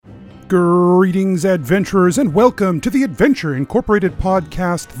Greetings, adventurers, and welcome to the Adventure Incorporated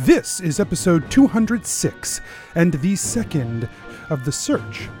podcast. This is episode 206, and the second of the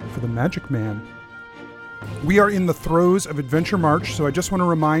search for the Magic Man. We are in the throes of Adventure March, so I just want to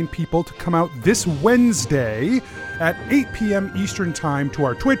remind people to come out this Wednesday at 8 p.m. Eastern Time to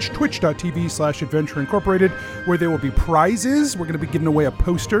our Twitch, twitch.tv/Adventure Incorporated, where there will be prizes. We're going to be giving away a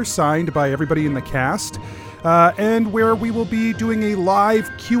poster signed by everybody in the cast. And where we will be doing a live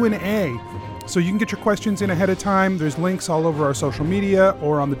Q&A. So you can get your questions in ahead of time. There's links all over our social media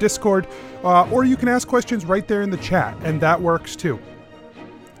or on the Discord. Or you can ask questions right there in the chat, and that works too.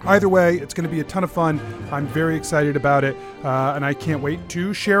 Either way, it's going to be a ton of fun. I'm very excited about it, and I can't wait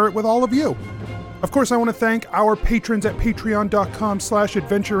to share it with all of you. Of course, I want to thank our patrons at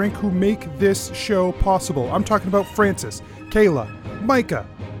patreon.com/Adventure Inc. who make this show possible. I'm talking about Francis, Kayla, Micah,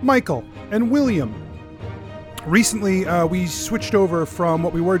 Michael, and William. Recently, we switched over from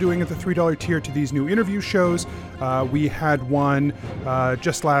what we were doing at the $3 tier to these new interview shows. We had one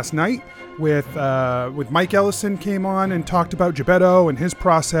just last night with Mike Ellison came on and talked about Gebetto and his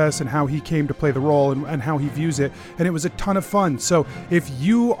process and how he came to play the role and how he views it. And it was a ton of fun. So if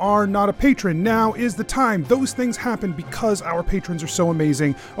you are not a patron, now is the time. Those things happen because our patrons are so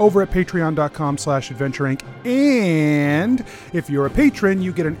amazing over at patreon.com/Adventure Inc. And if you're a patron,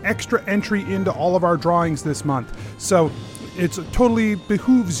 you get an extra entry into all of our drawings this month. So it totally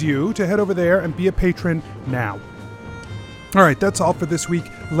behooves you to head over there and be a patron now. All right, that's all for this week.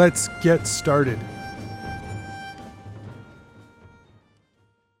 Let's get started.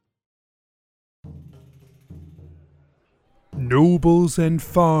 Nobles and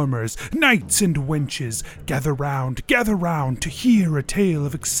farmers, knights and wenches, gather round to hear a tale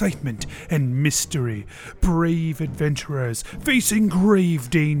of excitement and mystery. Brave adventurers facing grave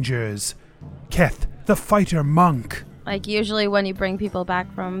dangers. Keth, the fighter monk. Like, usually when you bring people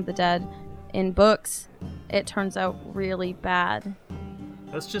back from the dead in books, it turns out really bad.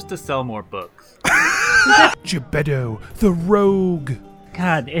 That's just to sell more books. Gebetto, the rogue.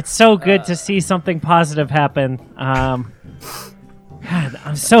 God, it's so good to see something positive happen. God,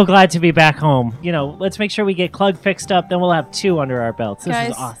 I'm so glad to be back home. You know, let's make sure we get Clug fixed up, then we'll have 2 under our belts. This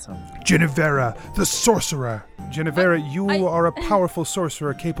is awesome. Genevera, the sorcerer. Genevera, you are a powerful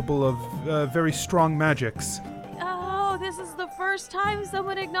sorcerer capable of very strong magics. Oh, this is the first time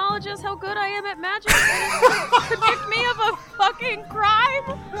someone acknowledges how good I am at magic and convict me of a fucking crime?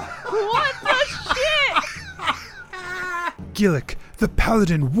 What the shit? Gillick, the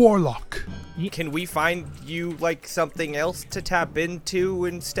paladin warlock. Can we find you, like, something else to tap into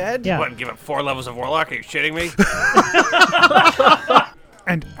instead? Yeah. What, give it 4 levels of warlock? Are you shitting me?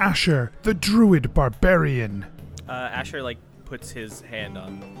 And Asher, the druid barbarian. Asher, like, puts his hand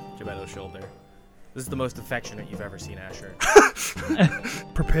on Gebetto's shoulder. This is the most affectionate you've ever seen Asher.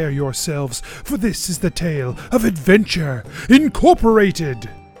 Prepare yourselves, for this is the tale of Adventure Incorporated.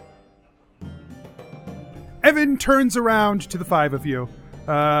 Evan turns around to the 5 of you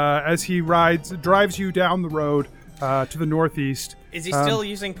as he drives you down the road to the northeast. Is he still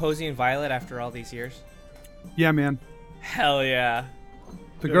using Posey and Violet after all these years? Yeah, man. Hell yeah.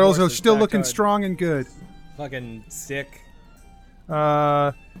 The Good girls are horses, still back looking on. strong and good. Fucking sick.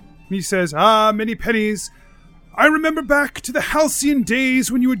 He says, many pennies. I remember back to the halcyon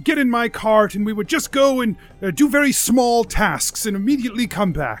days when you would get in my cart and we would just go and do very small tasks and immediately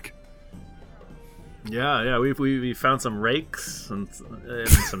come back. Yeah, we found some rakes and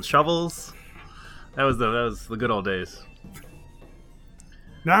some shovels. That was the good old days.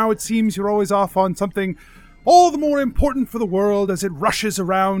 Now it seems you're always off on something all the more important for the world as it rushes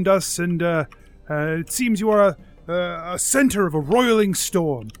around us, and it seems you are a center of a roiling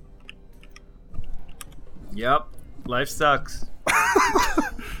storm. Yep, life sucks.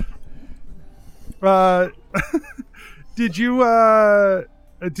 Did you,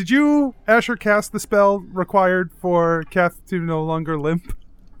 Asher, cast the spell required for Keth to no longer limp?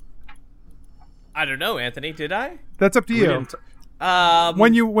 I don't know, Anthony. Did I? That's up to you.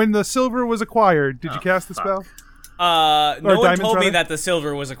 When the silver was acquired, did you cast the spell? No one diamonds, told me rather? that the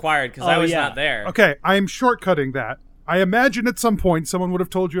silver was acquired because I was not there. Okay, I am shortcutting that. I imagine at some point someone would have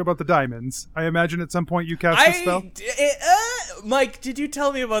told you about the diamonds. I imagine at some point you cast the spell. Mike, did you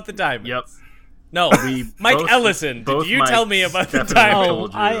tell me about the diamonds? Yep. No, Mike Ellison, did you tell me about the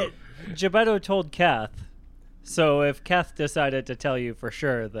diamonds? Gebetto told Kath. So if Kath decided to tell you for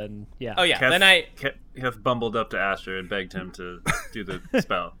sure, then yeah. Oh yeah, Kath bumbled up to Asher and begged him to do the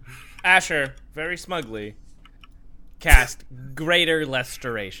spell. Asher, very smugly, cast Greater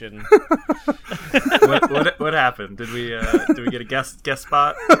Lestoration. What happened? Did we get a guest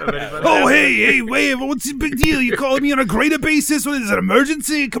spot of anybody? Oh, hey, wait, what's the big deal? You calling me on a greater basis? What is it, an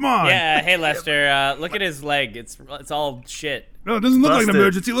emergency? Come on. Yeah, hey Lester, look at his leg. It's all shit. No, it doesn't look like an Busted.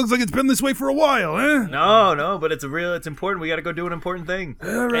 emergency. It looks like it's been this way for a while, eh? No, but it's important. We got to go do an important thing. All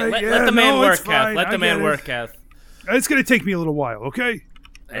Hey, right, let the man work, it's fine. Kath. Let I the man get it. work, Kath. It's going to take me a little while, okay?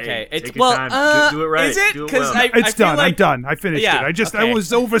 Okay, Hey, it's take your time. Do it right. Is it? Do it Because well. It's feel done. like I'm done. I finished Yeah, it. I okay. was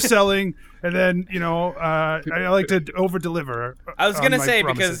overselling, and then, I like to over-deliver. I was on gonna my say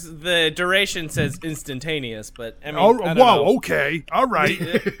promises. because the duration says instantaneous, but I mean, Oh, I don't wow, know. okay. All right.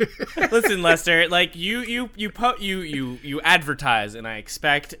 Listen, Lester, like you advertise, and I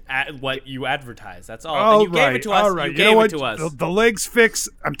expect what you advertise. That's all. All And you gave it to us. All right. You You know gave what? it to us. The leg's fixed.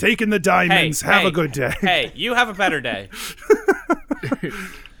 I'm taking the diamonds. Have a good day. Hey, you have a better day.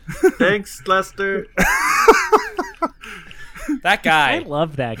 Thanks, Lester. That I guy,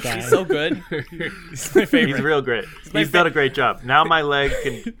 love that guy. he's so good. He's my favorite. He's real great. my He's done a great job. Now my leg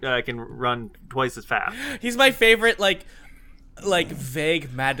can run twice as fast. He's my favorite, like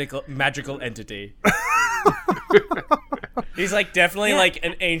vague magical entity. He's like definitely like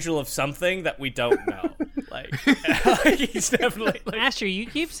an angel of something that we don't know. Like he's definitely like, Asher, you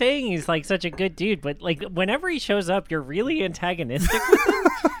keep saying he's like such a good dude, but like whenever he shows up, you're really antagonistic with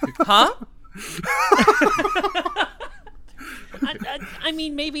him. huh? I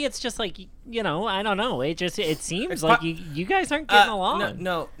mean, maybe it's just like I don't know. It seems It's like pa- you guys aren't getting along.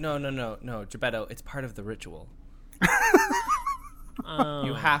 No, Gebetto, it's part of the ritual.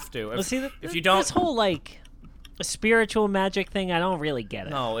 You have to. Well, see, If you don't, this whole like spiritual magic thing, I don't really get it.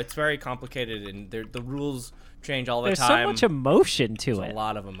 no, it's very complicated, and the rules change all the There's time. so much emotion to a it.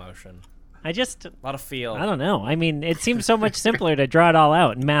 lot of emotion, I just, a lot of feel. I don't know. I mean, it seems so much simpler to draw it all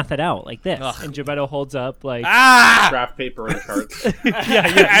out and math it out like this. Ugh. And Gebetto holds up like, Craft paper and charts.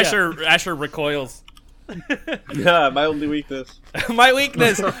 Asher recoils. Yeah, my only weakness. My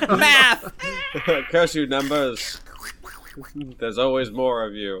weakness, math. Curse you, numbers. There's always more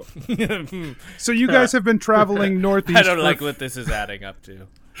of you. So you guys have been traveling northeast. I don't for- like what this is adding up to.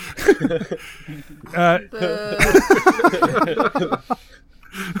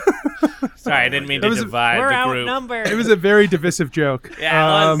 Sorry, I didn't mean to was- divide we're the group. outnumbered. It was a very divisive joke.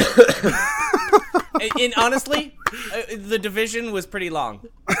 Yeah, it was. And honestly, the division was pretty long.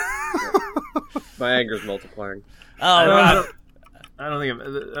 My anger's multiplying. Oh, God. I don't think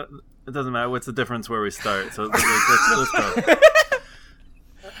it doesn't matter. What's the difference where we start? So let's go.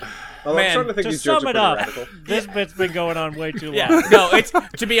 Although Man, I'm starting to think To these jokes sum are it pretty up, radical. this bit's been going on way too long. Yeah, no, it's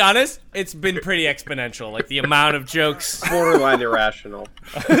to be honest, it's been pretty exponential. Like the amount of jokes. Borderline irrational.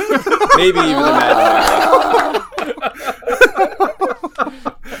 Maybe even imaginary.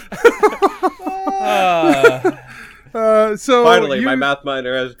 So Finally, you- my math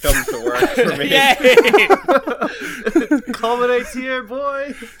minor has come to work for me. Yay! Culminates here,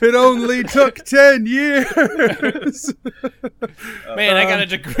 boy. It only took 10 years. Man, I got a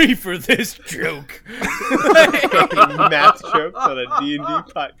degree for this joke. Math jokes on a D&D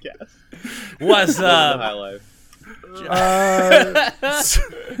podcast. What's The up? high life.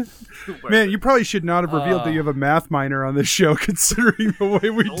 Man, you probably should not have revealed that you have a math minor on this show, considering the way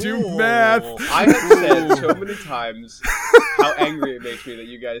we do math. I have said so many times how angry it makes me that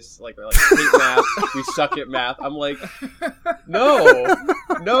you guys like hate math. We suck at math. I'm like, no.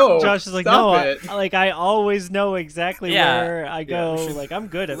 Josh is like, stop no, it. I always know exactly Yeah. where I go. Like, I'm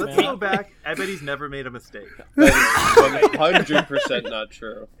good at Let's math. go back. I bet he's never made a mistake. That is 100% not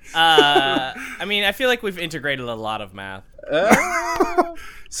true. I mean, I feel like we've integrated a lot of math.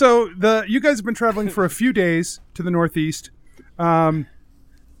 So you guys have been traveling for a few days to the northeast.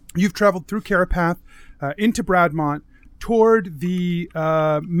 You've traveled through Carapath into Bradmont toward the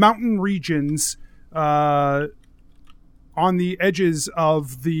mountain regions on the edges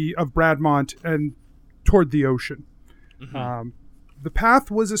of Bradmont and toward the ocean. The path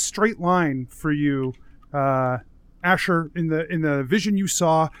was a straight line for you, Asher. In the vision you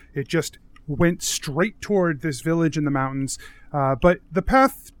saw, it just went straight toward this village in the mountains. But the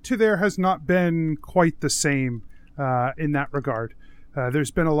path to there has not been quite the same in that regard.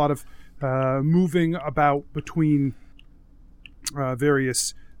 There's been a lot of moving about between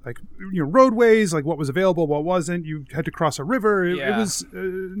various roadways, like what was available, what wasn't. You had to cross a river. It was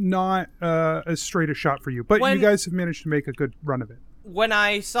not as straight a shot for you. But you guys have managed to make a good run of it. When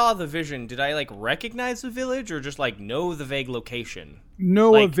I saw the vision, did I recognize the village or just know the vague location?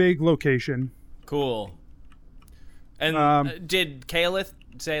 Know a vague location. Cool. And did Kaelith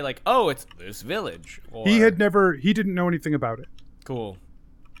say oh, it's this village? Or... He didn't know anything about it. Cool.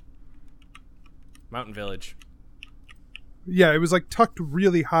 Mountain village. Yeah, it was like tucked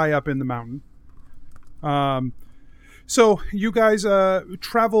really high up in the mountain. So you guys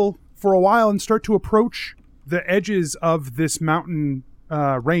travel for a while and start to approach the edges of this mountain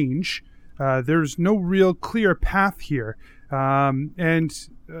range. There's no real clear path here. And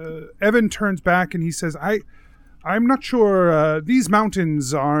Evan turns back and he says, I'm not sure. These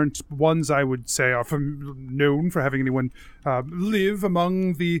mountains aren't ones I would say are known for having anyone live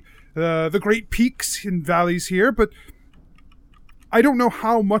among the great peaks and valleys here, but I don't know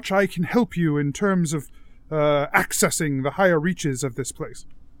how much I can help you in terms of accessing the higher reaches of this place.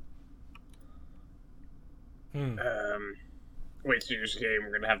 Wait, so you're saying we're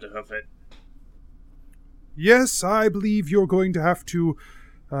going to have to hoof it? Yes, I believe you're going to have to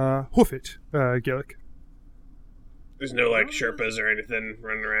hoof it, Gillick. There's no, like, Sherpas or anything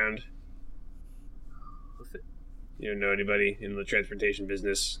running around? Hoof it? You don't know anybody in the transportation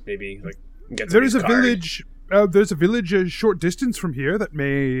business? Maybe, like, get There's a somebody's village... there's a village a short distance from here that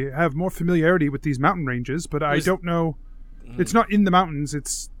may have more familiarity with these mountain ranges, but I don't know. It's not in the mountains.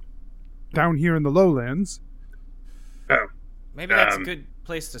 It's down here in the lowlands. Oh. Maybe that's a good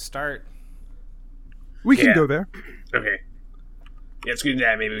place to start. We can Yeah. go there. Okay. Yeah, it's good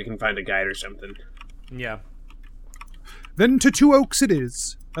that. Maybe we can find a guide or something. Yeah. Then to Two Oaks it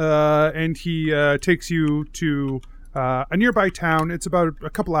is. And he takes you to a nearby town. It's about a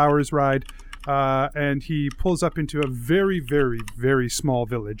couple hours ride. And he pulls up into a very, very, very small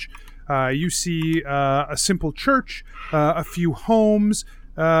village. You see a simple church, a few homes,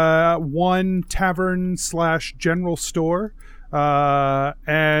 one tavern / general store,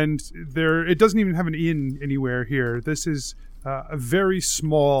 and it doesn't even have an inn anywhere here. This is a very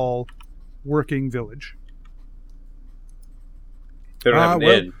small working village. They don't have an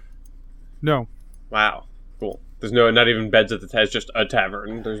inn. No. Wow. Cool. There's not even beds at the tavern. It's just a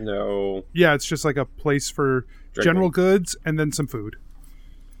tavern. There's no... Yeah, it's just like a place for Drinking. general goods and then some food.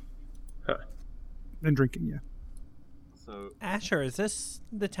 Huh. And drinking, yeah. So Asher, is this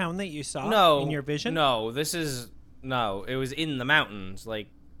the town that you saw No. in your vision? No, it was in the mountains, like,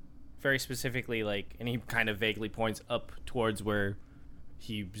 very specifically, like, and he kind of vaguely points up towards where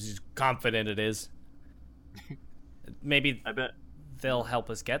he's confident it is. Maybe I bet they'll help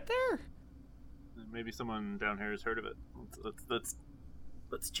us get there? maybe someone down here has heard of it.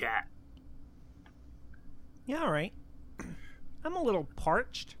 Let's chat. Yeah, all right. I'm a little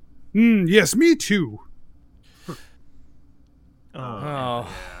parched. Yes, me too.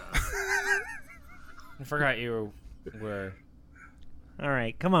 Oh. I forgot you were... All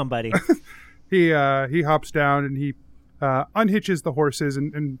right, come on, buddy. He hops down and he unhitches the horses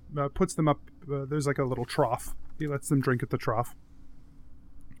and puts them up. There's like a little trough. He lets them drink at the trough.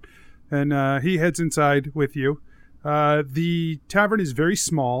 And he heads inside with you. The tavern is very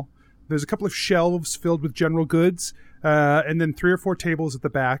small. There's a couple of shelves filled with general goods, and then 3 or 4 tables at the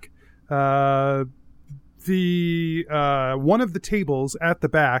back. One of the tables at the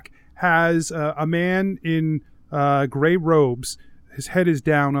back has a man in gray robes. His head is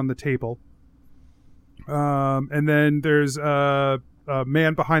down on the table. And then there's a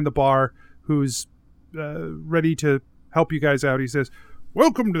man behind the bar who's ready to help you guys out. He says,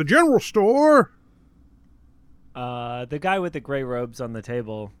 "Welcome to the general store." The guy with the gray robes on the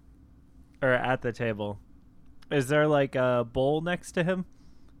table, or at the table, is there like a bowl next to him?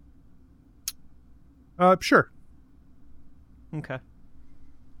 Sure. Okay.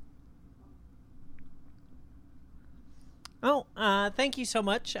 Oh, thank you so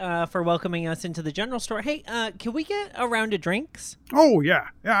much for welcoming us into the general store. Hey, can we get a round of drinks? Oh, yeah.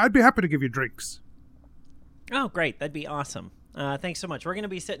 Yeah, I'd be happy to give you drinks. Oh, great. That'd be awesome. Thanks so much. We're going to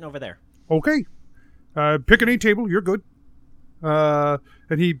be sitting over there. Okay. Pick any table. You're good. And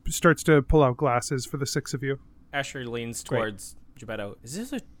he starts to pull out glasses for the 6 of you. Asher leans towards Gebetto. Is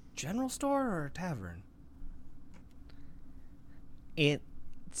this a general store or a tavern? It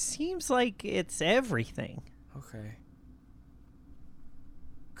seems like it's everything. Okay.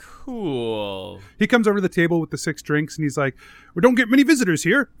 Cool. He comes over to the table with the 6 drinks, and he's like, "We don't get many visitors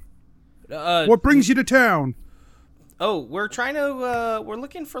here. What brings you to town?" Oh, we're trying to, we're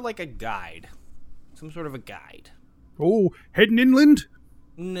looking for, like, a guide. Some sort of a guide. Oh, heading inland?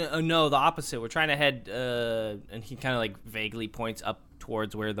 No, the opposite. We're trying to head, and he kind of, like, vaguely points up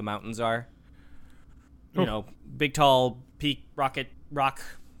towards where the mountains are. You know, big, tall, peak, rock,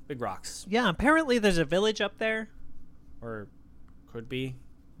 big rocks. Yeah, apparently there's a village up there. Or could be.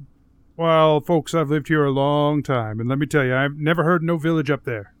 Well, folks, I've lived here a long time, and let me tell you, I've never heard no village up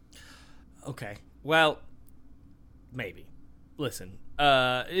there. Okay. Well, maybe. Listen,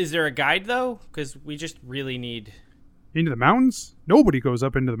 is there a guide, though? Because we just really need... Into the mountains? Nobody goes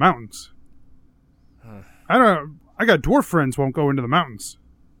up into the mountains. I I got dwarf friends won't go into the mountains.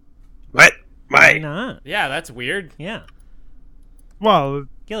 What? Why Why? not? Yeah, that's weird. Yeah. Well,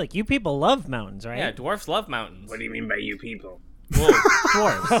 Gillick, you people love mountains, right? Yeah, dwarfs love mountains. What do you mean by you people? Whoa.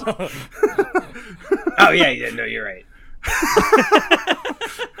 Dwarves. Oh, yeah, no, you're right.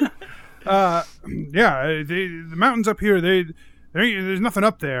 yeah, the mountains up here, there's nothing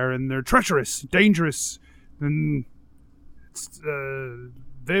up there, and they're treacherous, dangerous, and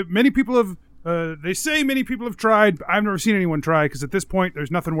many people have. They say many people have tried. But I've never seen anyone try because at this point,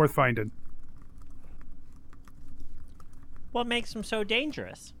 there's nothing worth finding. What makes them so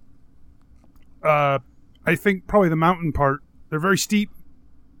dangerous? I think probably the mountain part. They're very steep.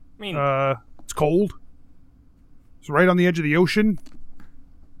 I mean, It's cold. It's right on the edge of the ocean.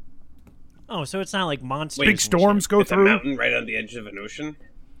 Oh, so it's not like monsters. Big storms go It's a through. mountain right on the edge of an ocean?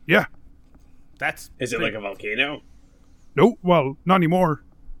 Yeah. that's Is it pretty- like a volcano? No, well, not anymore.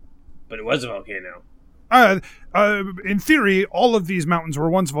 But it was a volcano. In theory, all of these mountains were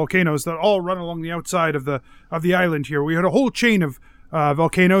once volcanoes that all run along the outside of the island here. We had a whole chain of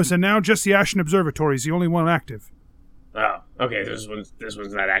volcanoes, and now just the Ashen Observatory is the only one active. Oh, okay, this one's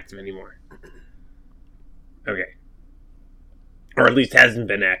not active anymore. Okay. Or at least hasn't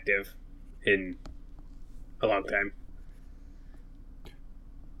been active in a long time.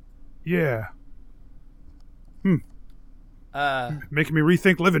 Yeah, making me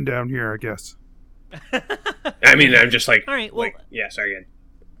rethink living down here, I guess. I mean, I'm just like... All right, well- yeah, sorry, again.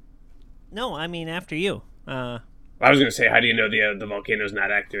 No, I mean after you. I was going to say, how do you know the volcano's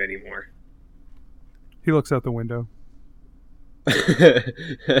not active anymore? He looks out the window.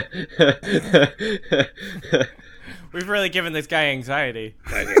 We've really given this guy anxiety.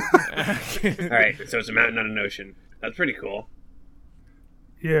 Okay. All right, so it's a mountain on an ocean. That's pretty cool.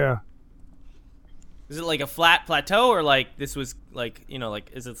 Yeah. Is it like a flat plateau, or like this was like, you know,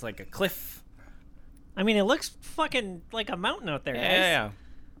 like is it like a cliff? I mean, it looks fucking like a mountain out there, guys. Yeah.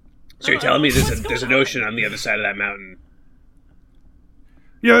 So you're telling me what's there's an going on? ocean on the other side of that mountain?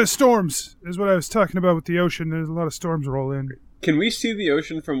 Yeah, the storms is what I was talking about with the ocean. There's a lot of storms roll in. Can we see the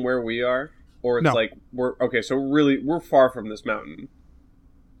ocean from where we are? Or it's No. like so we're far from this mountain.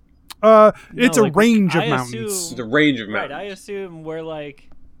 It's No, a like, range of I mountains. It's a range of Right, mountains. I assume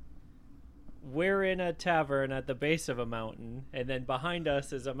we're in a tavern at the base of a mountain, and then behind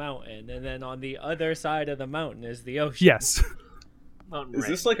us is a mountain, and then on the other side of the mountain is the ocean. Yes. Is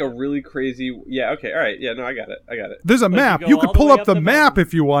this like a really crazy? Yeah. Okay. All right. Yeah. No, I got it. There's a map. go You all could the pull way up up the the map mountain.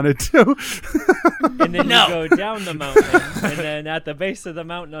 if you wanted to. And then No. you go down the mountain, and then at the base of the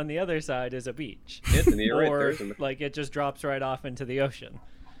mountain on the other side is a beach. Anthony, you're right Or, there. Isn't it? like, it just drops right off into the ocean.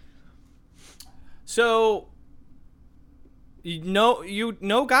 So,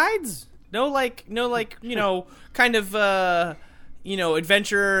 no guides, kind of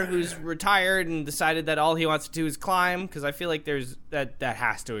adventurer who's retired and decided that all he wants to do is climb. Because I feel like there's that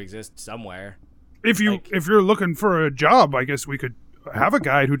has to exist somewhere. if you're looking for a job, I guess we could have a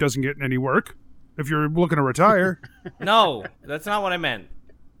guide who doesn't get any work. If you're looking to retire, No, that's not what I meant.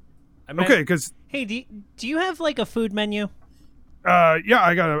 I meant okay. Because Hey, do you have, like, a food menu? yeah,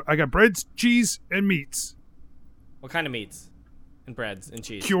 I got breads, cheese, and meats. What kind of meats and breads and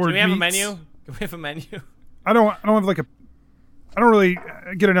cheese? Cured Do we have a meats. menu? Do we have a menu? I don't have like I don't really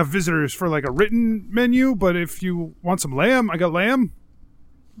get enough visitors for like a written menu. But if you want some lamb, I got lamb.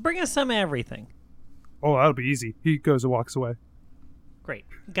 Bring us some of everything. Oh, that'll be easy. He goes and walks away. Great.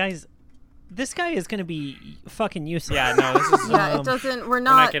 Guys, this guy is going to be fucking useless. Yeah, no, this is. Yeah, it doesn't. We're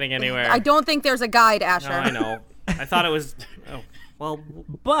not getting anywhere. I don't think there's a guide, Asher. No, I know. I thought it was. Oh, well,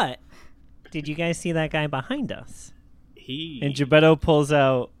 But did you guys see that guy behind us? And He Gebetto pulls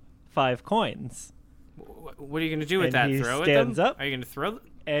out 5 coins, what are you gonna do with And that? he Throw stands at them? up. Are you gonna throw?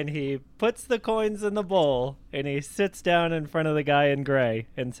 and he puts the coins in the bowl, and he sits down in front of the guy in gray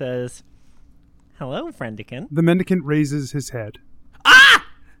and says, "Hello, friendikin." The mendicant raises his head. Ah!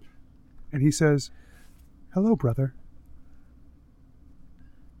 And he says, "Hello, brother.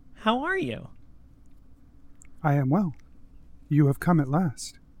 How are you? I am well. You have come at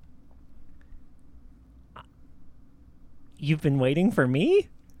last." You've been waiting for me?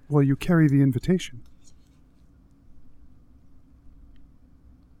 Well, you carry the invitation.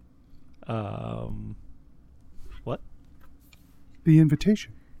 What? The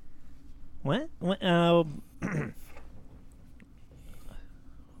invitation. What?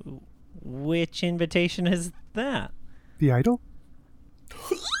 Which invitation is that? The idol?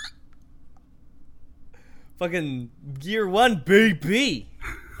 Fucking year 1, baby.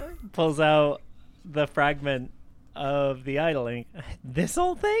 Pulls out the fragment of the idling. This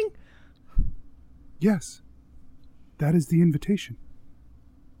whole thing? Yes. That is the invitation.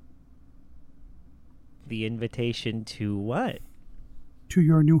 The invitation to what? To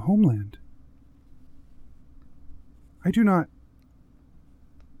your new homeland. I do not...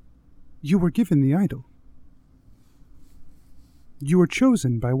 You were given the idol. You were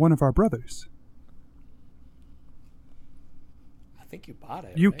chosen by one of our brothers. I think you bought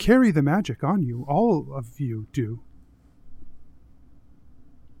it. You right? carry the magic on you. All of you do.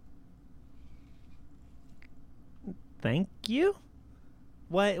 Thank you?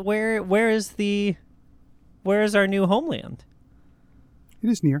 What? Where is our new homeland? It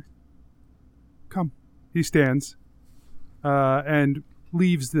is near. Come. He stands and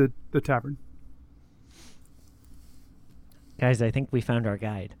leaves the tavern. Guys, I think we found our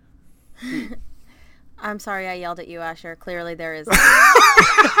guide. I'm sorry I yelled at you, Asher. Clearly there is...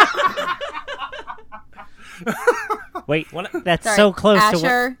 Wait, that's Sorry, so close to what...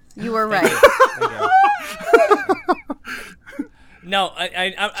 Asher, you were right. No,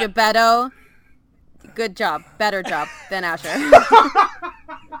 I Gebetto, good job. Better job than Asher.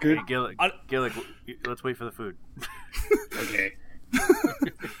 Hey, Gillick, let's wait for the food. Okay.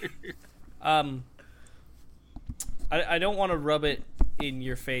 I don't want to rub it in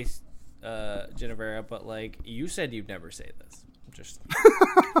your face, Genevera, but like you said, you'd never say this. Just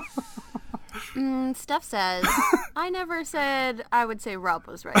Steph says, I never said I would say Rob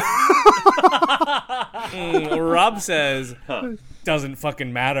was right. Rob says, doesn't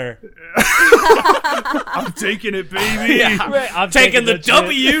fucking matter. I'm taking it, baby. Yeah, Right, I'm taking the shit.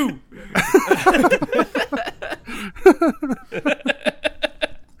 W.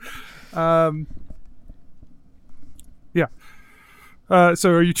 Yeah.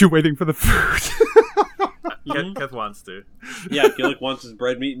 So are you two waiting for the food? Keth wants to. Yeah, Gillick wants his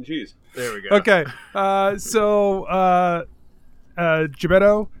bread, meat, and cheese. There we go. Okay.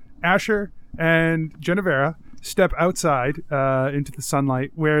 Gebetto, Asher, and Genevera step outside into the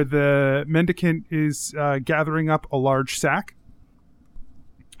sunlight where the mendicant is gathering up a large sack.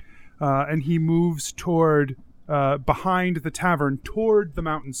 And he moves toward behind the tavern toward the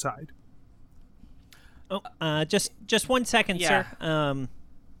mountainside. Oh, just 1 second, Yeah. sir.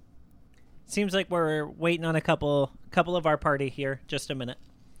 Seems like we're waiting on a couple of our party here. Just a minute.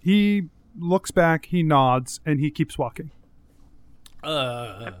 He looks back, he nods, and he keeps walking.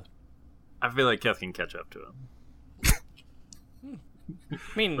 I feel like Keth can catch up to him I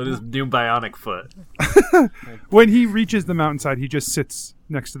mean, with his new bionic foot. When he reaches the mountainside, he just sits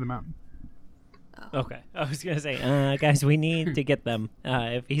next to the mountain. Okay. I was gonna say, guys, we need to get them.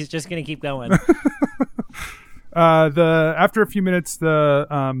 If he's just gonna keep going. After a few minutes,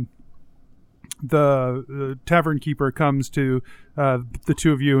 the tavern keeper comes to the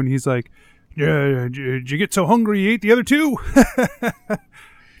two of you, and he's like, "Did you get so hungry you ate the other two?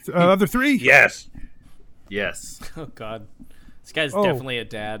 Other three?" Yes. Yes. oh god, this guy's definitely a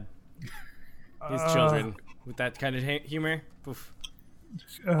dad. His children with that kind of humor. Oof.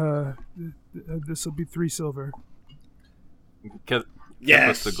 This will be 3 silver. Keth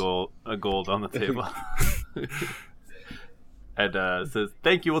Yes. puts a gold on the table. And says,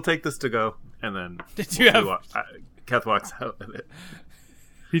 "Thank you. We'll take this to go." And then Did you have? Keth walks out with it.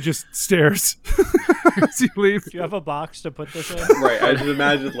 He just stares as you leave. Do you have a box to put this in? Right, I just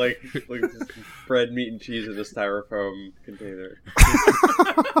imagine like just bread, meat, and cheese in a styrofoam container.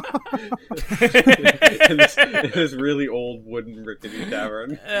 in this really old wooden rickety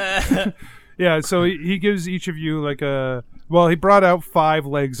tavern. Yeah, so he gives each of you like he brought out 5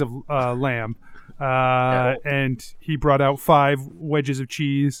 legs of lamb. And he brought out 5 wedges of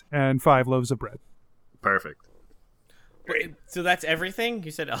cheese and 5 loaves of bread. Perfect. Wait, so that's everything?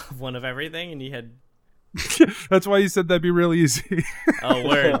 You said one of everything, and you had. That's why you said that'd be real easy. Oh,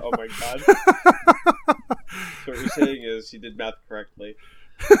 word. Oh my god. So what you're saying is he did math correctly.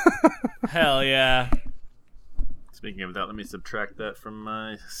 Hell yeah. Speaking of that, let me subtract that from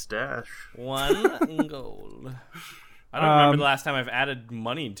my stash. 1 gold. I don't remember the last time I've added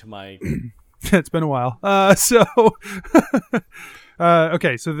money to my. It's been a while.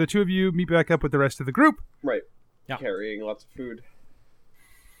 Okay, so the two of you meet back up with the rest of the group. Right. Yeah. Carrying lots of food.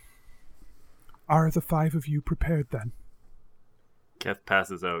 Are the 5 of you prepared then? Keth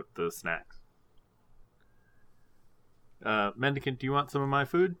passes out the snacks. Mendicant, do you want some of my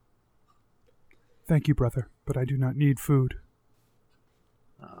food? Thank you, brother, but I do not need food.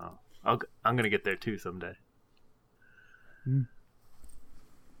 I'm going to get there too someday.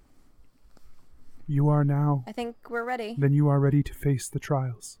 You are now. I think we're ready. Then you are ready to face the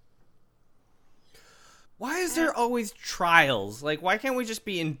trials. Why is there always trials? Like, why can't we just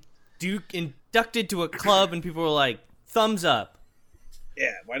be inducted to a club and people are like, thumbs up?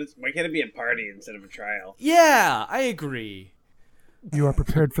 Yeah, why can't it be a party instead of a trial? Yeah, I agree. You are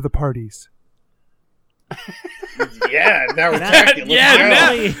prepared for the parties. Yeah, now we're talking.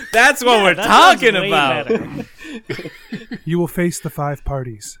 That's what we're that talking sounds way about. better. You will face the 5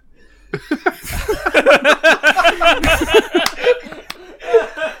 parties.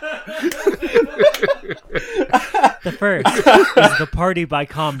 The first is the party by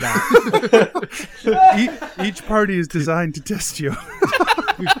combat. Each party is designed to test you.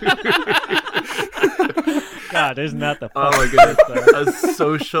 God, isn't that the Oh my fucking goodness. A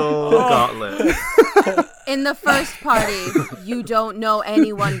social gauntlet. In the first party, you don't know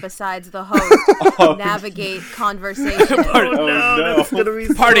anyone besides the host. Navigate conversation. Oh no! That's gonna be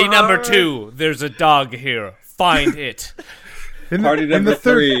so Party number hard. 2. There's a dog here. Find it. Party in number the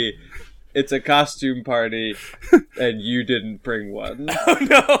third, 3. It's a costume party, and you didn't bring one.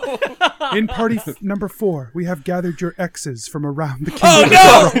 in party number 4, we have gathered your exes from around the Oh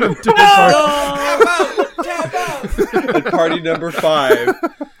kingdom. no! And party number 5.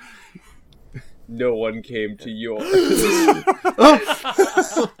 No one came to yours.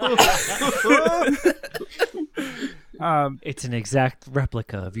 It's an exact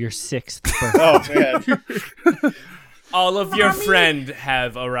replica of your 6th birthday. Oh man! All of your friend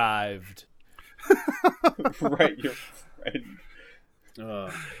have arrived. Right, your friend.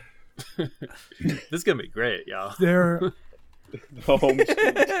 This is gonna be great, y'all. There, The home.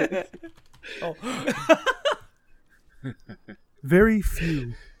 very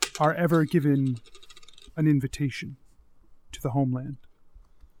few are ever given an invitation to the homeland,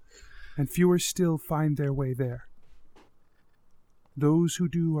 and fewer still find their way there. Those who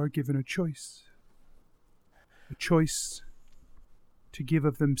do are given a choice to give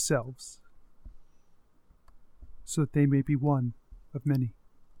of themselves, so that they may be one of many.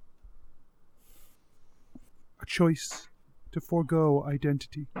 A choice to forego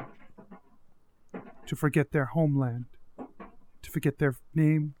identity, to forget their homeland, to forget their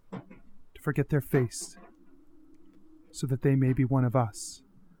name, to forget their face, so that they may be one of us.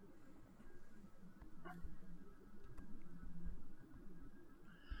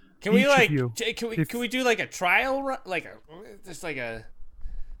 Can we Each of like? you, Can we do like a trial run? Like just like a.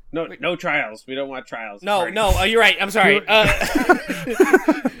 No trials. We don't want trials. No, Party. no. You right. I'm sorry.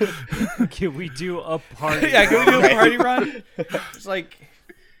 Can we do a party? Yeah, can we do a party run? It's like.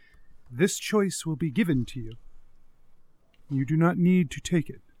 This choice will be given to you. You do not need to take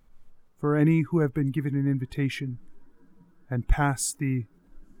it. For any who have been given an invitation and pass the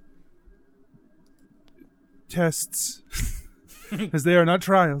tests, as they are not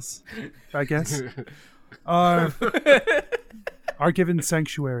trials, I guess, are given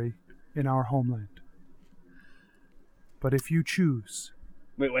sanctuary in our homeland. But if you choose,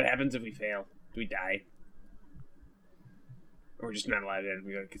 Wait, what happens if we fail? Do we die? Or we're just not allowed in?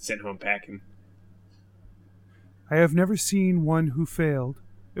 We get sent home packing. I have never seen one who failed.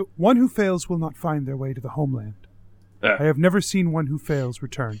 One who fails will not find their way to the homeland. I have never seen one who fails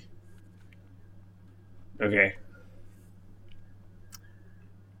return. Okay.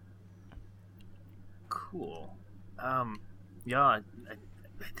 Cool. Yeah, I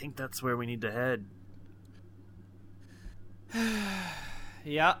think that's where we need to head.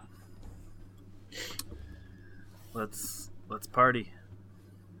 Yeah. Let's party.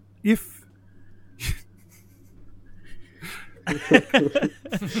 If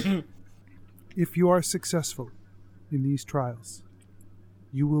you are successful in these trials,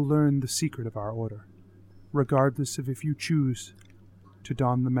 you will learn the secret of our order, regardless of if you choose to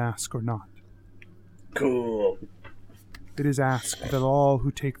don the mask or not. Cool. It is asked that all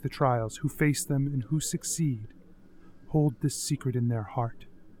who take the trials, who face them, and who succeed, hold this secret in their heart.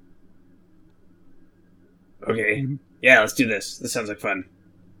 Okay. Yeah, let's do this. This sounds like fun.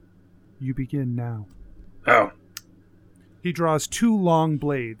 You begin now. Oh. He draws 2 long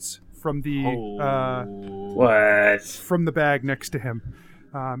blades from the What? from the bag next to him.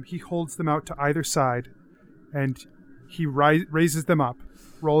 He holds them out to either side, and he raises them up.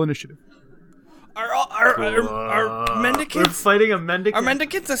 Roll initiative. Are We're mendicants? fighting a mendicant. Are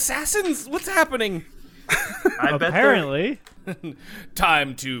mendicants assassins? What's happening? I bet Apparently.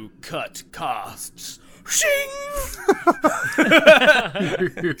 Time to cut costs. Shing!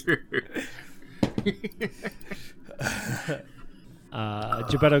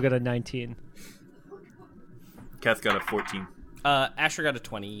 Gebetto got a 19. Kath got a 14. Asher got a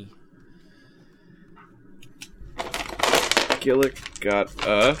 20. Gillick got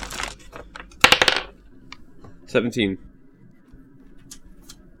a 17.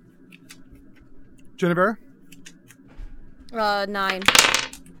 Jennifer? 9.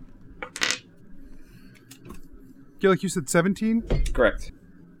 Gillick, you said 17? Correct.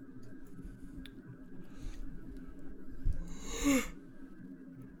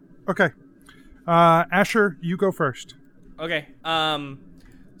 Okay. Asher, you go first. Okay.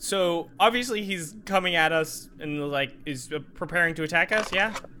 So obviously he's coming at us and like is preparing to attack us.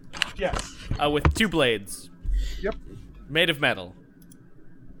 Yeah. Yes. With 2 blades. Yep. Made of metal.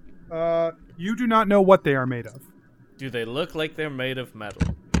 You do not know what they are made of. Do they look like they're made of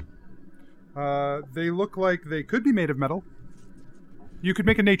metal? They look like they could be made of metal. You could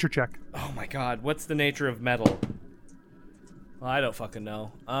make a nature check. Oh my god, what's the nature of metal? Well, I don't fucking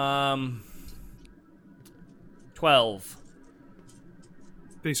know. 12.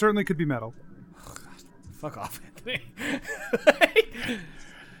 They certainly could be metal. Oh, God. Fuck off, Anthony.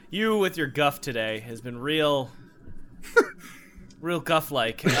 You with your guff today has been real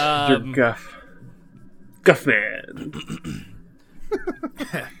guff-like. Your guff. Guffman.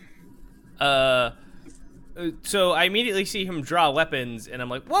 So I immediately see him draw weapons, and I'm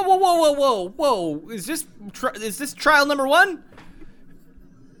like, whoa! Is this trial number 1?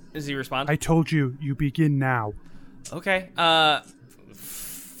 Does he respond? I told you, you begin now. Okay.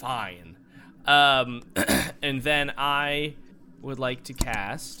 Fine. And then I would like to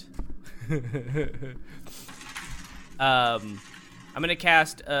cast. I'm gonna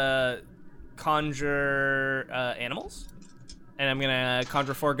cast conjure animals, and I'm gonna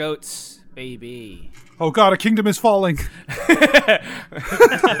conjure 4 goats, baby. Oh god, a kingdom is falling.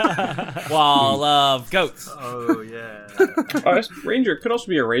 Wall of goats. Oh yeah. Ranger could also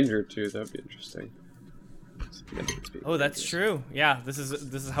be a ranger too. That would be interesting. Oh, that's true. Yeah, this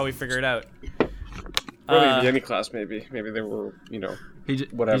is how we figure it out. Or maybe any class, maybe they were,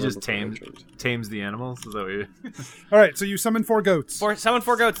 whatever. He just tames the animals. Is that what you... All right, so you summon 4 goats. Summon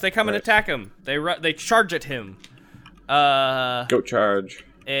 4 goats. They come and attack him. They charge at him. Goat charge.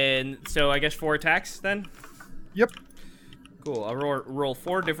 And so I guess 4 attacks then. Yep. Cool. I'll roll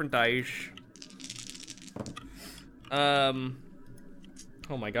 4 different dice. Oh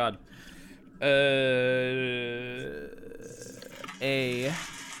my god. A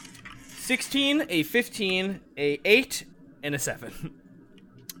 16, a 15, a 8, and a 7.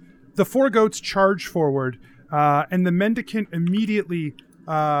 The 4 goats charge forward, and the mendicant immediately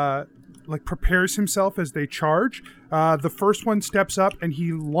prepares himself as they charge. The first one steps up and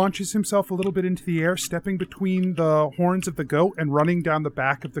he launches himself a little bit into the air, stepping between the horns of the goat and running down the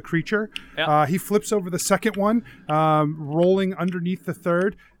back of the creature. Yep. He flips over the second one, rolling underneath the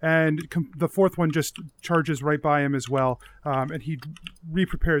third, and the fourth one just charges right by him as well, and he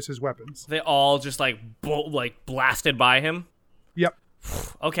re-prepares his weapons. They all just blasted by him? Yep.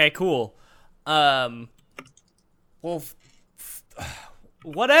 Okay, cool.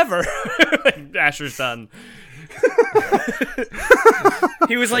 Whatever. Asher's done.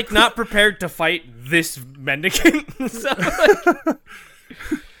 He was not prepared to fight this mendicant. So,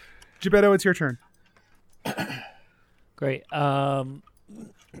 Gebetto, it's your turn. Great. So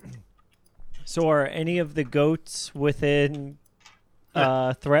are any of the goats within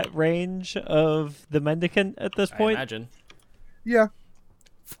threat range of the mendicant at this point? I imagine. Yeah.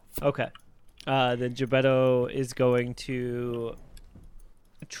 Okay. Then Gebetto is going to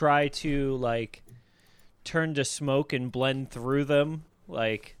try to turn to smoke and blend through them,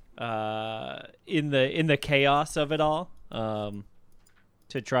 in the chaos of it all, to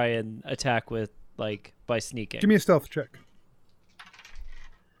try and attack with by sneaking. Give me a stealth check.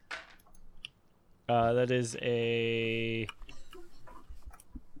 That is a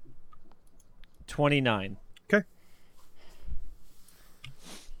 29. Okay.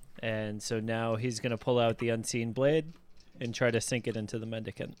 And so now he's going to pull out the unseen blade and try to sink it into the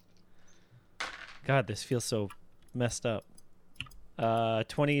mendicant. God, this feels so messed up.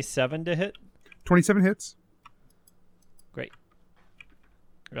 27 to hit. 27 hits. Great.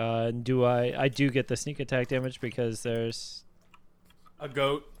 Do I do get the sneak attack damage because there's a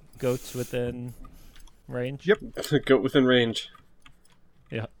goats within range? Yep. Goat within range.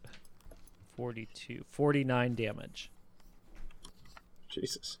 Yeah. 49 damage.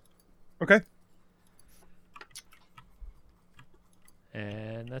 Jesus. Okay.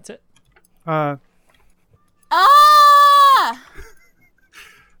 And that's it. The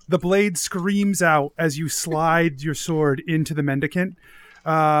blade screams out as you slide your sword into the mendicant,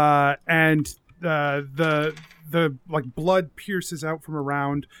 and the blood pierces out from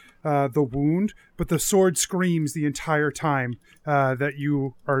around the wound, but the sword screams the entire time that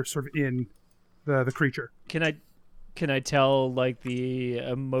you are sort of in the creature. Can I tell the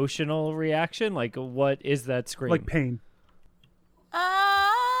emotional reaction? What is that scream? Like pain.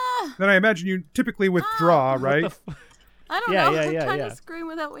 Then I imagine you typically withdraw, right? I don't know. I'm trying to scream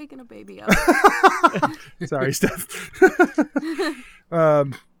without waking a baby up. Sorry, Steph.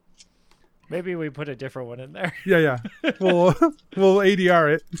 Maybe we put a different one in there. Yeah. We'll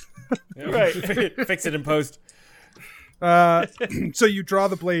ADR it. Right. Fix it in post. So you draw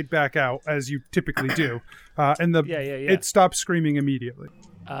the blade back out as you typically do, and it stops screaming immediately.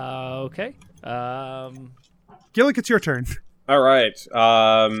 Okay. Gillick, it's your turn. All right.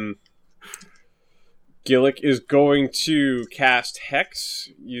 Gillick is going to cast Hex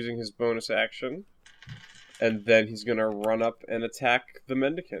using his bonus action, and then he's going to run up and attack the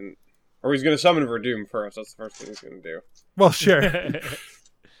Mendicant. Or he's going to summon Verdum first. That's the first thing he's going to do. Well, sure.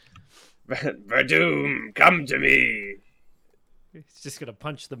 Verdum, come to me. He's just gonna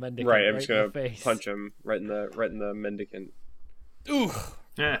punch the mendicant. Right, I'm just in gonna the face. punch him right in the Mendicant. Ooh.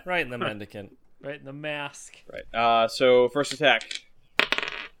 Yeah. Right in the mendicant. Right in the mask. Right. So first attack.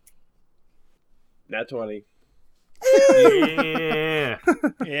 Nat 20. Yeah.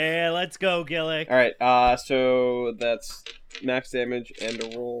 Yeah, let's go, Gillick. All right. So that's max damage and a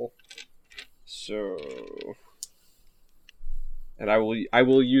roll. So, and I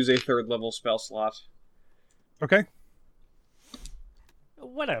will use a 3rd level spell slot. Okay.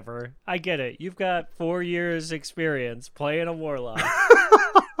 Whatever. I get it. You've got 4 years experience playing a warlock.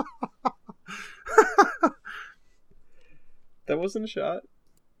 That wasn't a shot.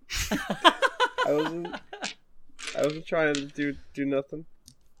 I wasn't trying to do nothing.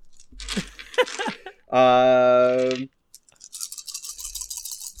 All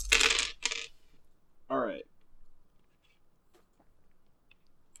right.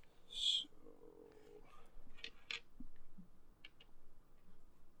 So...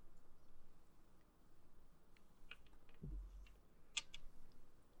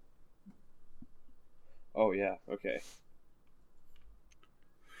 Oh yeah. Okay.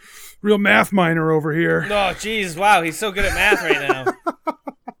 Real math minor over here. Oh, jeez. Wow, he's so good at math right now.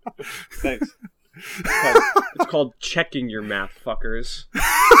 Thanks. It's called checking your math, fuckers.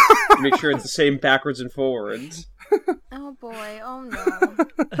 Make sure it's the same backwards and forwards. Oh boy, oh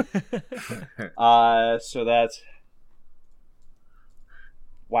no. So that's...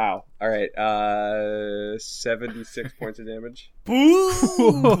 Wow. Alright, 76 points of damage.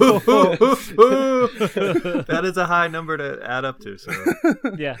 That is a high number to add up to. So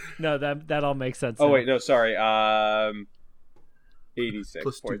Yeah, no, that all makes sense. Oh, now. wait, no, sorry. 86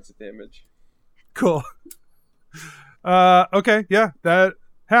 Plus 2. points of damage. Cool. Okay, yeah, that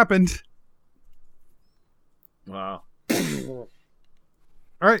happened. wow. All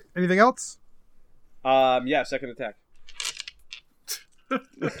right, anything else? Yeah, second attack.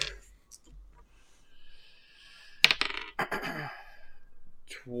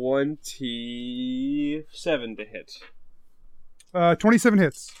 27 to hit. 27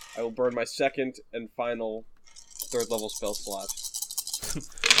 hits. I will burn my second and final 3rd level spell slot.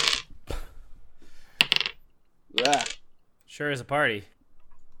 Yeah. Sure is a party.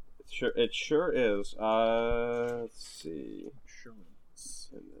 It sure is. Let's see.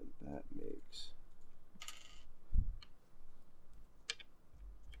 And then that makes...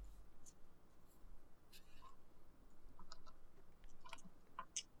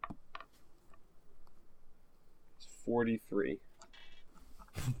 It's 43.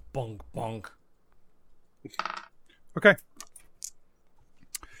 Bonk, bonk. Okay.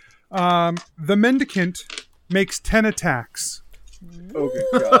 The Mendicant makes 10 attacks. Oh, good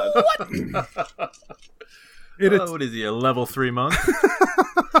God. What is he, a level 3 monk?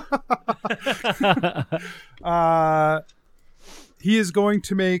 He is going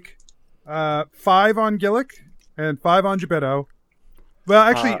to make 5 on Gillick and 5 on Gebetto. Well,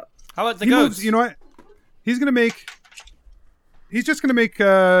 actually, How about the he goats? moves, you know what? He's just going to make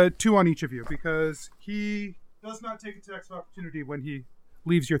 2 on each of you because he does not take attacks of opportunity when he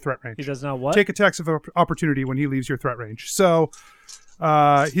leaves your threat range. He does not what? Take attacks of opportunity when he leaves your threat range. So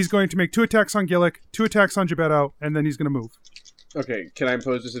he's going to make 2 attacks on Gillick, 2 attacks on Gebetto, and then he's going to move. Okay, can I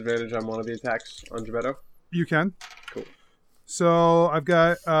impose disadvantage on one of the attacks on Gebetto? You can. Cool. So I've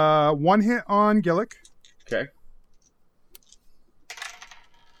got 1 hit on Gillick. Okay.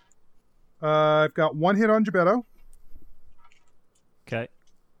 I've got 1 hit on Gebetto. Okay.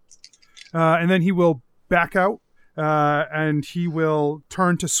 And then he will back out, and he will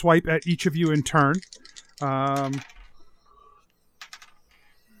turn to swipe at each of you in turn.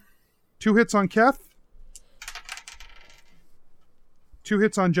 2 hits on Keth. 2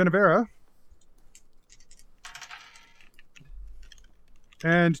 hits on Genevera.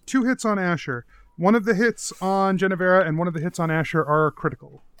 And 2 hits on Asher. One of the hits on Genevera and one of the hits on Asher are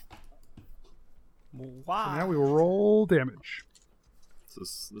critical. Wow. So now we will roll damage.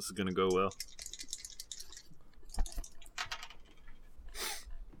 This is gonna go well.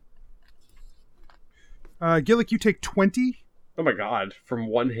 Gillick, you take 20. Oh my God, from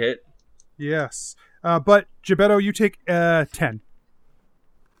 1 hit? Yes. But Gebetto, you take 10.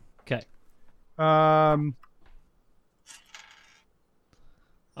 Okay. I'm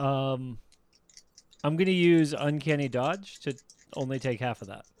gonna use Uncanny Dodge to only take half of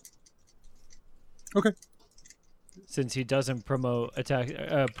that. Okay. Since he doesn't provoke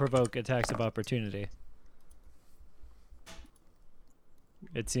attacks of opportunity.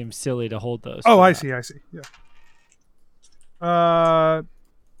 It seems silly to hold those. Oh, for I that. see. Yeah.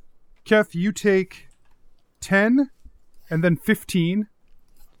 Keth, you take 10 and then 15.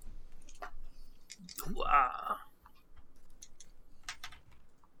 Wow.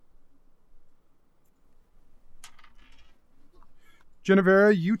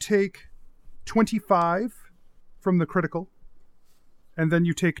 Genevera, you take 25 from the critical, and then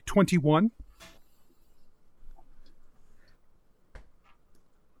you take 21.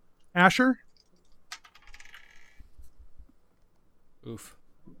 Asher, Oof.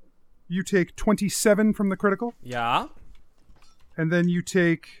 you take 27 from the critical, Yeah. and then you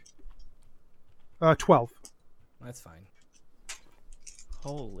take 12. That's fine.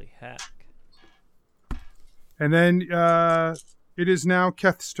 Holy heck. And then it is now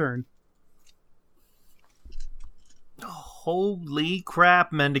Keth's turn. Holy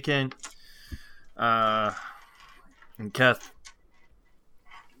crap, Mendicant. And Keth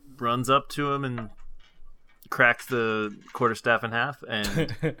runs up to him and cracks the quarterstaff in half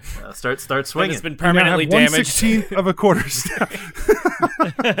and starts When swinging. it's been You now permanently have damaged. 1/16 of a quarterstaff.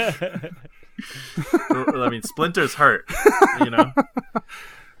 I mean, Splinter's hurt, you know?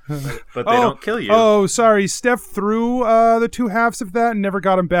 But they don't kill you. Oh, sorry. Steph threw the two halves of that and never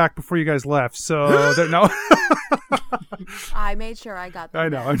got them back before you guys left. So, no. I made sure I got them. I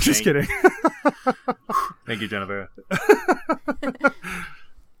know. I'm just kidding. Thank you, Jennifer.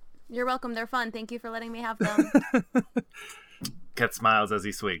 You're welcome. They're fun. Thank you for letting me have them. Ket smiles as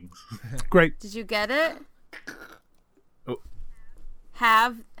he swings. Great. Did you get it? Oh.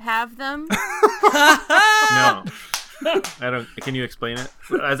 Have them? No. I don't. Can you explain it?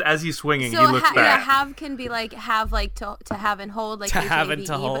 As he's swinging, So he looks yeah, back. have can be like have like to have and hold like To have and H-A-V-E,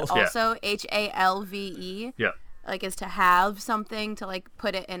 to hold. but Yeah. also Halve Yeah. like is to have something to like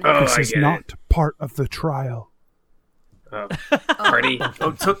put it in. Oh, This I is get it. not part of the trial. Oh. Party.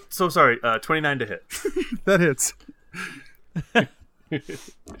 Oh, so sorry. 29 to hit. That hits.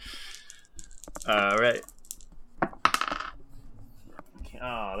 All right.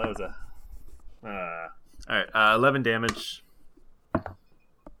 Oh, that was a. All right. 11 damage.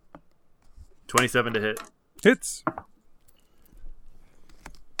 27 to hit. Hits.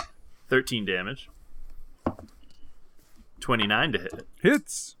 13 damage. 29 to hit.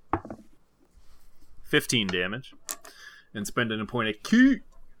 Hits. 15 damage. And spending a point of ki.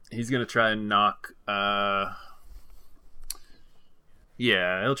 He's going to try and knock. Yeah,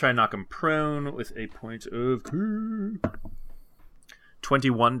 he'll try and knock him prone with a point of ki.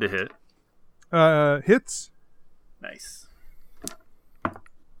 21 to hit. Hits. Nice.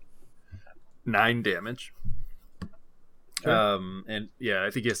 9 damage. And yeah, I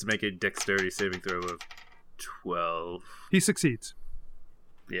think he has to make a dexterity saving throw of 12. He succeeds.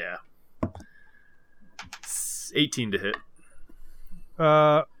 Yeah. 18 to hit.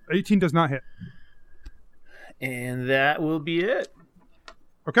 18 does not hit. And that will be it.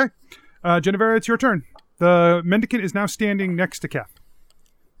 Okay. Genevera, it's your turn. The mendicant is now standing next to Keth.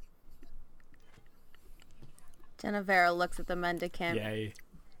 Genevera looks at the mendicant Yay.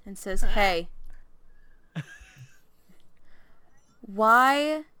 and says, "Hey,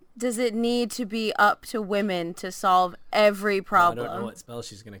 why does it need to be up to women to solve every I don't know problem?" what spell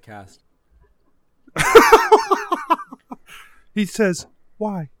she's gonna cast. He says,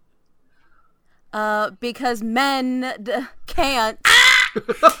 why? Because men can't.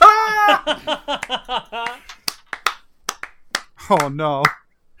 Oh, no.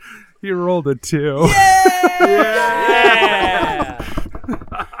 He rolled a 2. Yeah.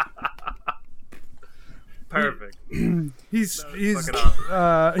 Perfect. He's fucking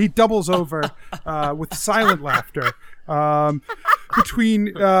awesome. he doubles over with silent laughter.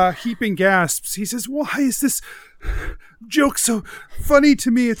 Between heaping gasps, he says, "Why is this joke so funny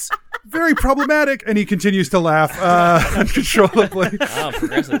to me? It's very problematic." And he continues to laugh uncontrollably. Wow,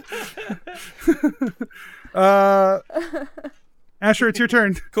 progressive. Asher, it's your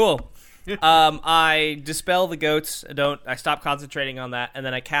turn. Cool. I dispel the goats. I stop concentrating on that, and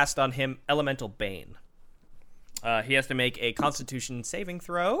then I cast on him Elemental Bane. He has to make a Constitution saving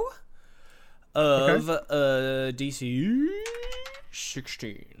throw of DC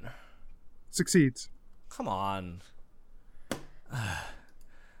 16. Succeeds. Come on.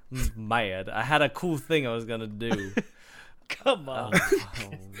 I'm mad. I had a cool thing I was gonna do. Come on.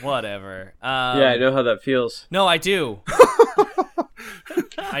 Whatever. Yeah, I know how that feels. No, I do.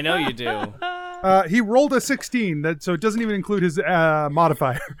 I know you do. He rolled a 16, so it doesn't even include his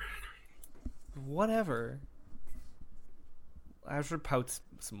modifier. Whatever. I should pout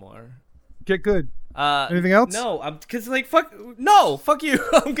some more. Get good. Anything else? No, because fuck you.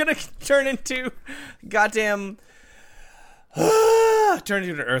 I'm gonna turn into goddamn turn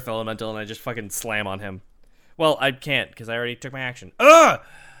into an earth elemental, and I just fucking slam on him. Well, I can't because I already took my action. No,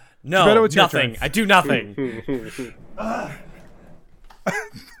 Geppetto, it's your nothing. turn. I do nothing.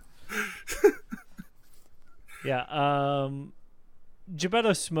 Yeah.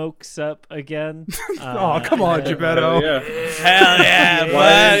 Geppetto smokes up again. Oh, come on, Geppetto. Yeah. Hell yeah, Why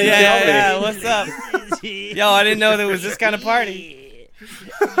bud. didn't you tell me? Yeah. What's up? Yo, I didn't know there was this kind of party.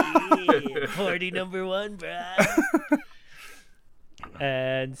 Party number 1, bro.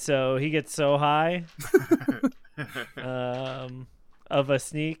 And so he gets so high of a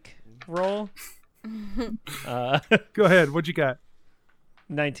sneak roll. Go ahead. What'd you got?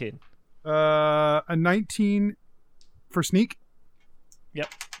 19. A 19 for sneak. Yep.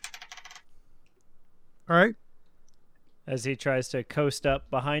 All right. As he tries to coast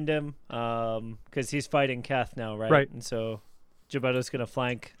up behind him, because he's fighting Keth now, right? Right. And so Geppetto's going to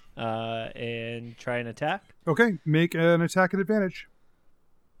flank and try and attack. Okay. Make an attack at advantage.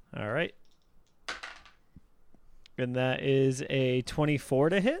 All right. And that is a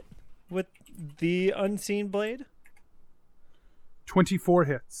 24 to hit with the unseen blade. 24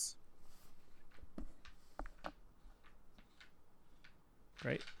 hits.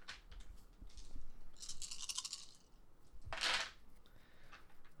 Right.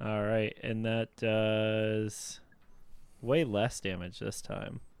 All right, and that does way less damage this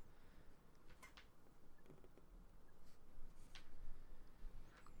time.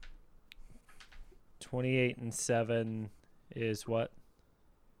 $28 and 7 is what?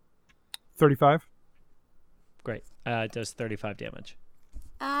 35. Great. It does 35 damage.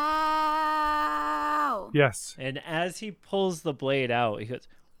 Ow! Yes. And as he pulls the blade out, he goes,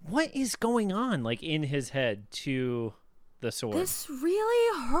 "What is going on?" Like in his head to the sword. This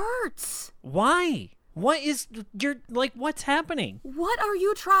really hurts. Why? What is what's happening? What are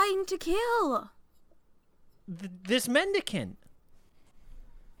you trying to kill? This mendicant.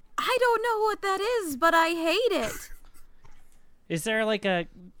 I don't know what that is, but I hate it. Is there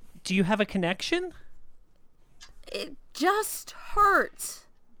do you have a connection? It just hurts.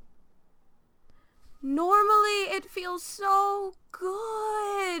 Normally, it feels so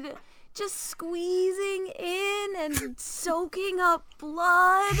good. Just squeezing in and soaking up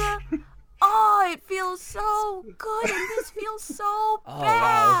blood. Oh, it feels so good, and this feels so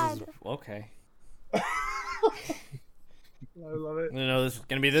bad. Wow, okay. I love it. I didn't know this was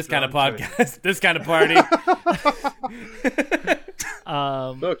gonna be this kind of podcast, this kind of party.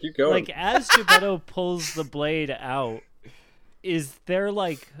 No, keep going. Like as Geppetto pulls the blade out, is there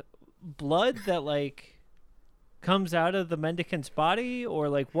blood that comes out of the mendicant's body, or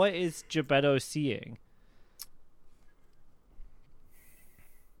what is Geppetto seeing?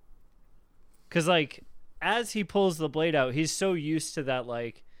 Because as he pulls the blade out, he's so used to that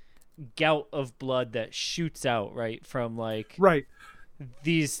gout of blood that shoots out right from Right.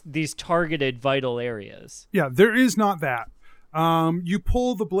 these targeted vital areas. Yeah, there is not that. You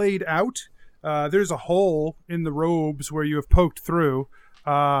pull the blade out. There's a hole in the robes where you have poked through,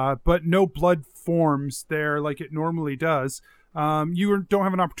 but no blood forms there like it normally does. You don't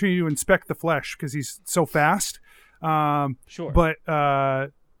have an opportunity to inspect the flesh because he's so fast. Sure.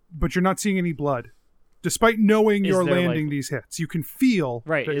 But you're not seeing any blood. Despite knowing you're there, landing these hits, you can feel.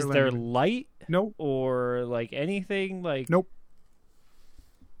 Right. that Is you're there landing. light? Nope. Or anything Nope.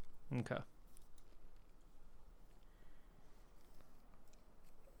 Okay.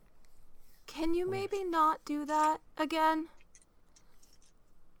 Can you maybe not do that again?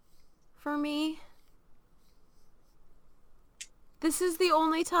 For me? This is the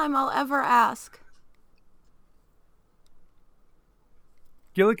only time I'll ever ask.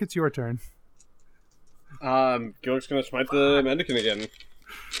 Gillick, it's your turn. Gillick's gonna smite the mendicant again.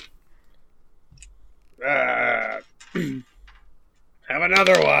 Have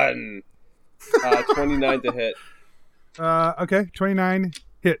another one. 29 to hit. Okay, 29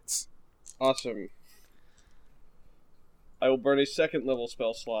 hits. Awesome. I will burn a second level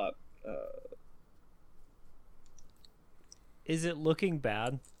spell slot. Is it looking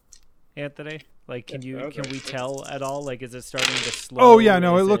bad, Anthony? Can okay. we tell at all? Is it starting to slow? Oh yeah,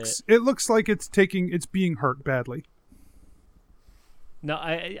 no, it Is looks like it's being hurt badly. No,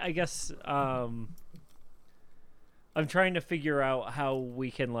 I guess I'm trying to figure out how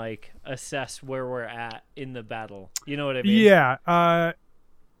we can assess where we're at in the battle. You know what I mean? Yeah.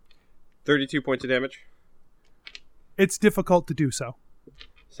 32 points of damage. It's difficult to do so.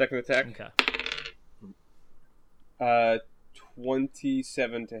 Second attack. Okay.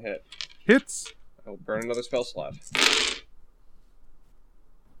 27 to hit. Hits. I'll burn another spell slot.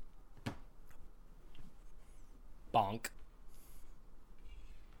 Bonk.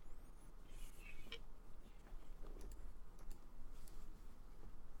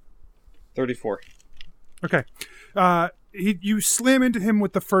 $34. Okay. You slam into him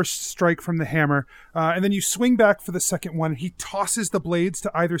with the first strike from the hammer, and then you swing back for the second one. He tosses the blades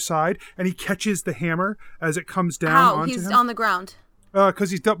to either side, and he catches the hammer as it comes down onto he's him. on the ground.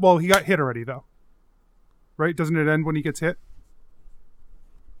 Because he's done. Well, he got hit already, though. Right? Doesn't it end when he gets hit?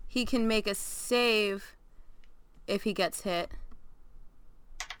 He can make a save if he gets hit.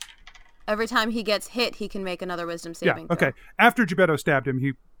 Every time he gets hit, he can make another wisdom saving throw. Okay. After Gebetto stabbed him,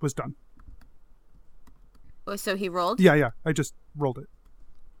 he was done. Oh, so he rolled? Yeah. I just rolled it.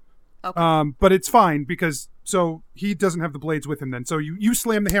 Okay. But it's fine because so he doesn't have the blades with him then. So you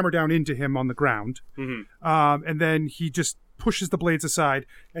slam the hammer down into him on the ground. Mm-hmm. And then he just pushes the blades aside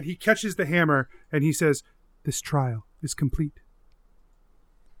and he catches the hammer and he says, "This trial is complete."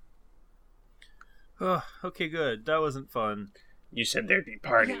 Oh, okay, good. That wasn't fun. You said there'd be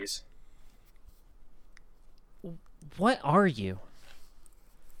parties. What are you?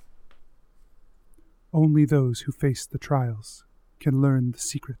 Only those who face the trials can learn the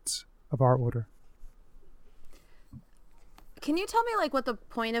secrets of our order. Can you tell me, like, what the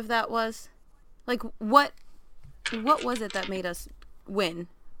point of that was? Like, what was it that made us win?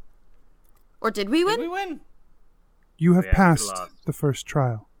 Or did we win? Did we win? You have Yeah, we passed lost. the first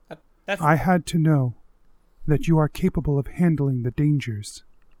trial. That's I had to know that you are capable of handling the dangers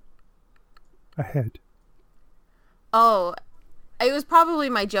ahead. Oh, it was probably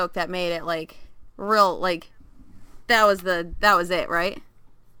my joke that made it, like, real, like, that was it, right?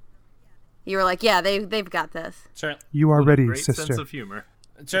 You were like, yeah, they've got this. You are ready, Great sister. sense of humor.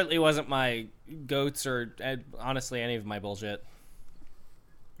 It certainly wasn't my goats or, honestly, any of my bullshit.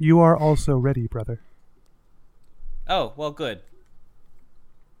 You are also ready, brother. Oh, well, good.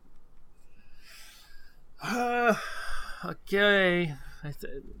 Okay.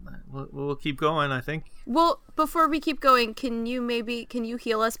 We'll keep going, I think. Well, before we keep going, can you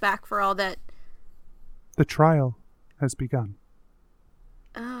heal us back for all that? The trial has begun.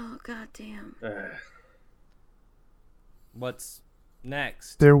 Oh, goddamn. What's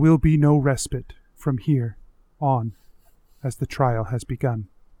next? There will be no respite from here on as the trial has begun.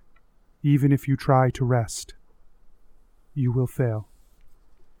 Even if you try to rest, you will fail.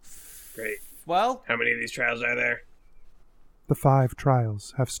 Great. Well, How many of these trials are there? The 5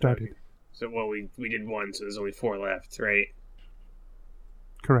 trials have started. Okay. So, well, we did one, so there's only 4 left, right?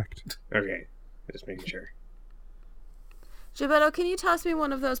 Correct. Okay. Just making sure. Gebetto, can you toss me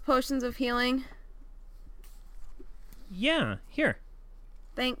one of those potions of healing? Yeah, here.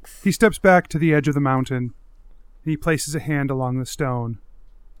 Thanks. He steps back to the edge of the mountain, and he places a hand along the stone.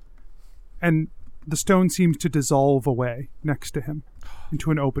 And the stone seems to dissolve away next to him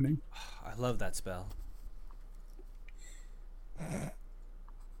into an opening. I love that spell.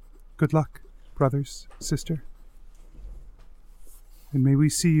 Good luck, brothers, sister. And may we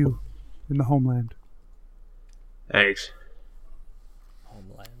see you in the homeland. Thanks.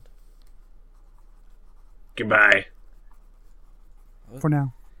 Homeland. Goodbye. For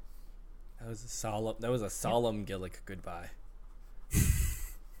now. That was a solemn Gillick goodbye.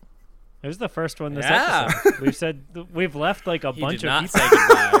 It was the first one this Yeah. episode. We've left like a He bunch did of not people. say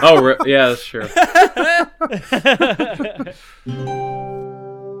goodbye. Oh, yeah, that's true.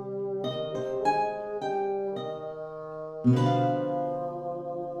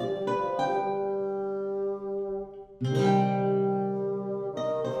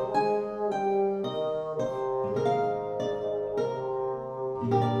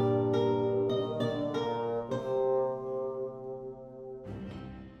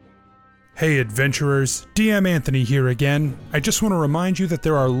 Hey adventurers, DM Anthony here again. I just want to remind you that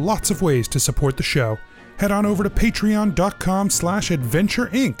there are lots of ways to support the show. Head on over to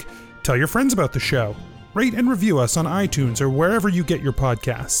patreon.com/adventureinc. Tell your friends about the show. Rate and review us on iTunes or wherever you get your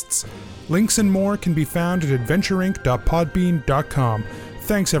podcasts. Links and more can be found at adventureinc.podbean.com.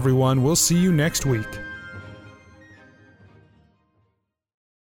 Thanks everyone, we'll see you next week.